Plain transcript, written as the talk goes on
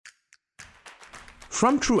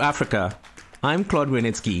From True Africa, I'm Claude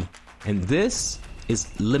Granitsky, and this is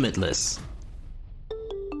Limitless.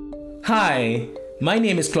 Hi, my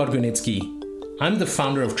name is Claude Granitsky. I'm the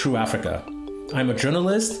founder of True Africa. I'm a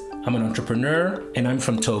journalist, I'm an entrepreneur, and I'm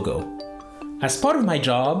from Togo. As part of my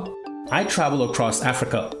job, I travel across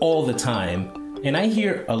Africa all the time, and I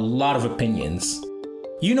hear a lot of opinions.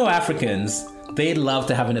 You know Africans, they love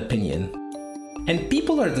to have an opinion. And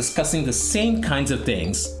people are discussing the same kinds of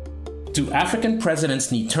things. Do African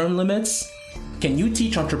presidents need term limits? Can you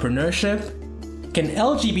teach entrepreneurship? Can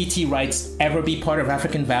LGBT rights ever be part of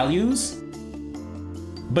African values?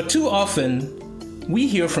 But too often, we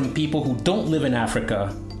hear from people who don't live in Africa,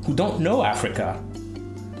 who don't know Africa.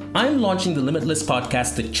 I'm launching the Limitless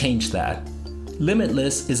podcast to change that.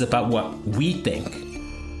 Limitless is about what we think.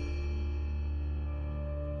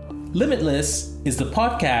 Limitless is the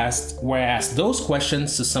podcast where I ask those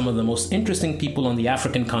questions to some of the most interesting people on the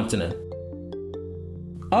African continent.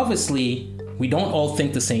 Obviously, we don't all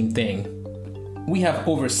think the same thing. We have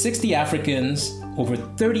over 60 Africans, over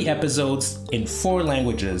 30 episodes in 4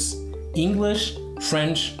 languages: English,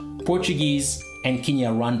 French, Portuguese, and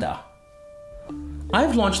Kinyarwanda.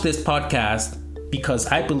 I've launched this podcast because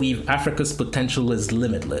I believe Africa's potential is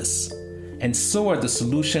limitless, and so are the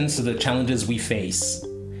solutions to the challenges we face.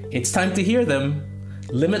 It's time to hear them.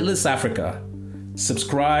 Limitless Africa.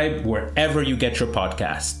 Subscribe wherever you get your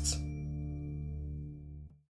podcasts.